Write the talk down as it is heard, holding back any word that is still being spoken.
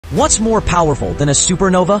What's more powerful than a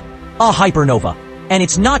supernova? A hypernova. And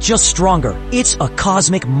it's not just stronger, it's a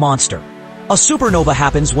cosmic monster. A supernova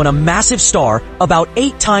happens when a massive star, about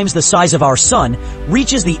 8 times the size of our sun,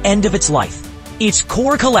 reaches the end of its life. Its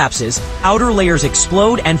core collapses, outer layers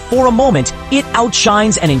explode, and for a moment, it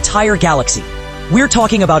outshines an entire galaxy. We're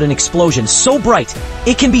talking about an explosion so bright,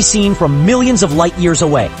 it can be seen from millions of light years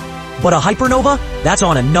away. But a hypernova? That's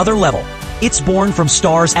on another level. It's born from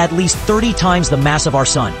stars at least 30 times the mass of our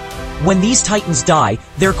sun. When these titans die,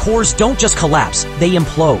 their cores don't just collapse, they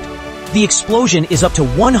implode. The explosion is up to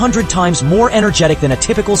 100 times more energetic than a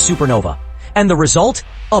typical supernova. And the result?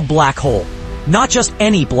 A black hole. Not just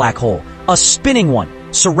any black hole, a spinning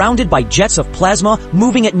one, surrounded by jets of plasma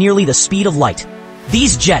moving at nearly the speed of light.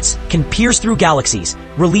 These jets can pierce through galaxies,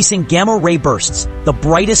 releasing gamma-ray bursts, the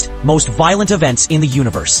brightest, most violent events in the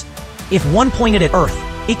universe. If one pointed at Earth,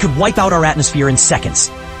 it could wipe out our atmosphere in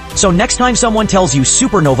seconds. So next time someone tells you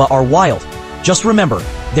supernova are wild, just remember,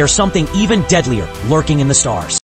 there's something even deadlier lurking in the stars.